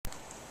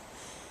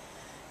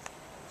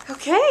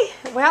Okay,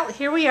 well,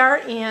 here we are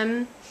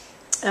in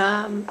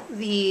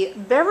the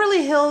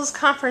Beverly Hills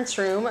conference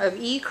room of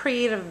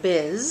eCreative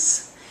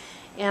Biz,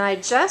 and I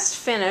just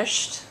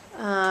finished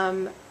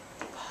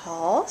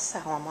Paul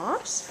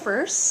Salamov's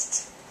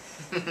first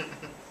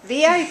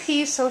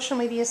VIP Social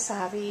Media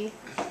Savvy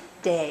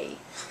Day.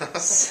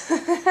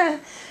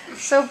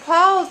 So,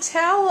 Paul,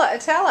 tell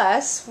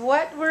us,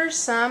 what were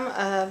some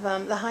of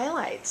the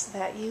highlights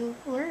that you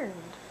learned?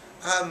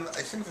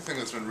 I think the thing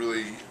that's been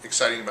really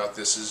exciting about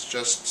this is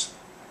just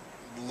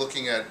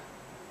looking at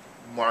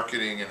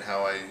marketing and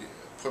how I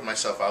put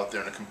myself out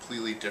there in a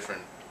completely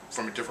different,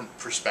 from a different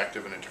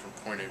perspective and a different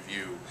point of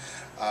view.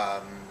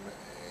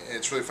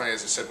 It's really funny,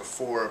 as I said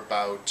before,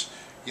 about,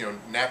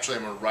 naturally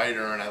I'm a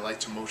writer and I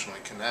like to emotionally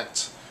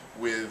connect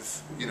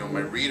with, my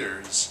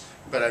readers,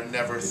 but I've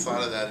never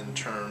thought of that in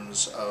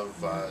terms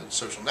of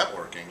social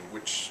networking,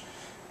 which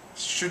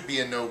should be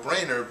a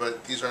no-brainer,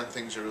 but these aren't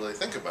things you really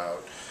think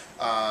about.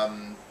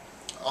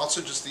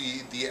 Also just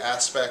the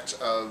aspect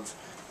of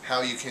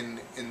how you can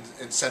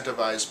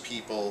incentivize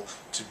people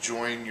to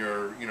join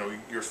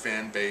your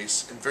fan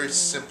base in very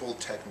simple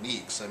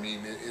techniques. I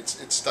mean,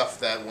 it's stuff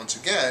that, once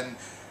again,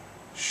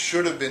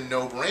 should have been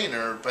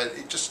no-brainer, but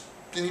it just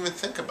didn't even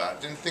think about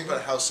it. Didn't think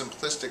about how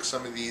simplistic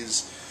some of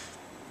these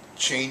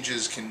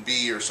changes can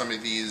be, or some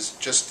of these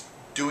just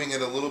doing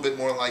it a little bit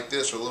more like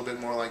this or a little bit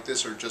more like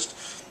this, or just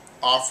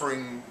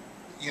offering,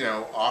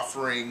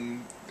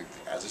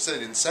 as I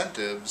said,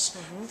 incentives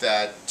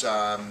that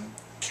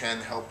can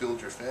help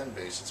build your fan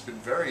base. It's been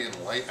very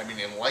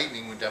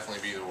enlightening would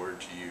definitely be the word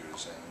to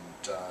use,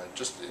 and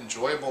just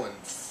enjoyable and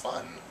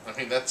fun. I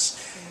mean,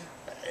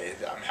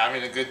 I'm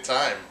having a good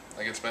time.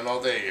 I can spend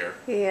all day here.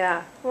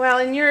 Yeah. Well,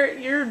 and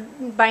you're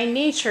by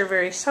nature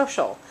very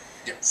social.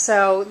 Yeah.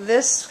 So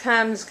this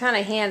comes kind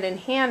of hand in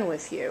hand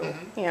with you.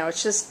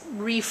 It's just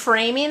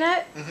reframing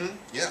it.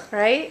 Yeah.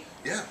 Right?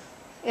 Yeah.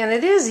 And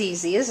it is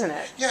easy, isn't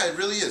it? Yeah, it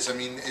really is. I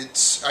mean,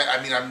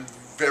 I'm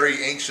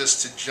very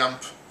anxious to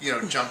jump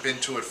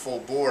into it full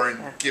bore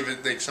and give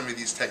it some of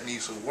these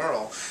techniques a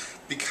whirl,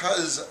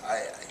 because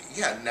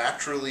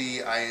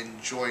naturally I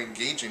enjoy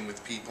engaging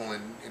with people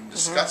and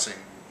discussing,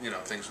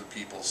 things with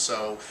people.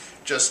 So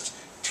just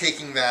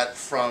taking that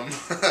from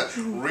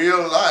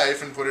real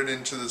life and put it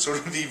into the sort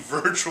of the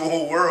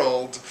virtual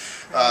world,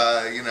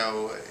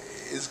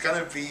 is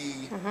gonna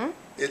be,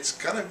 it's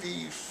gonna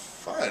be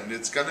fun.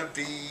 It's gonna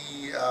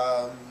be,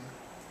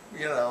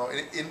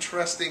 an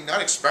interesting,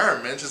 not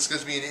experiment, it's going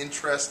to be an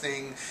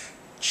interesting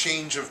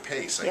change of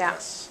pace, I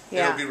guess.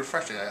 Yeah. It'll be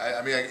refreshing.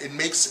 I mean,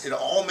 it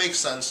all makes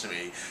sense to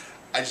me.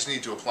 I just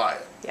need to apply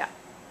it. Yeah,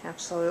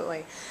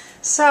 absolutely.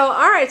 So,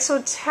 all right,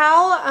 so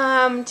tell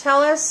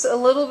us a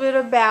little bit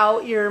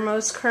about your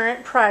most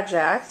current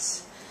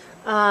project,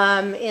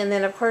 and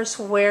then, of course,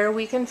 where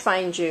we can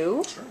find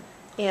you. Sure.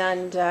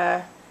 And,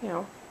 yeah.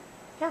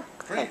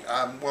 Great.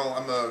 Well,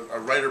 I'm a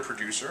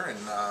writer-producer, and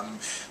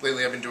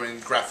lately I've been doing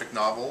graphic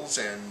novels,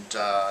 and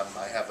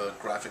I have a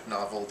graphic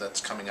novel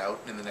that's coming out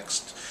in the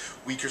next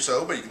week or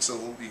so, but you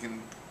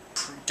can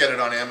get it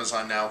on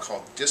Amazon now,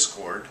 called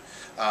Discord.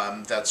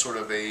 That's sort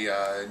of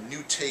a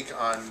new take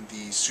on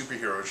the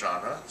superhero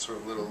genre, sort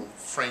of little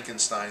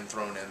Frankenstein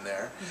thrown in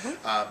there,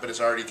 but it's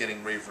already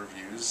getting rave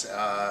reviews.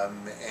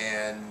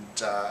 And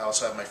I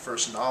also have my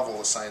first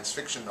novel, a science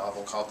fiction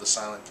novel called The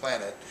Silent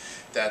Planet,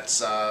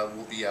 that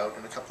will be out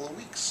in a couple of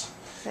weeks.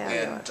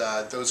 And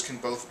those can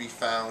both be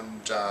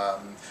found,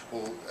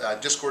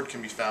 Discord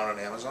can be found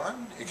on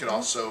Amazon. It can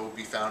also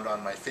be found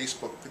on my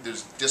Facebook.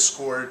 There's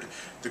Discord,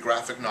 the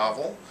graphic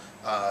novel,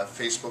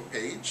 Facebook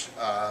page.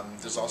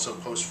 There's also a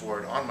post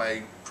for it on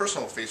my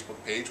personal Facebook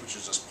page, which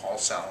is just Paul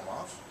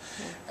Salamov.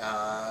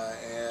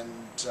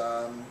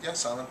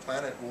 Silent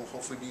Planet will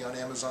hopefully be on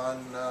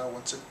Amazon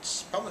once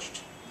it's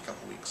published in a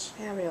couple of weeks.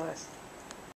 Fabulous.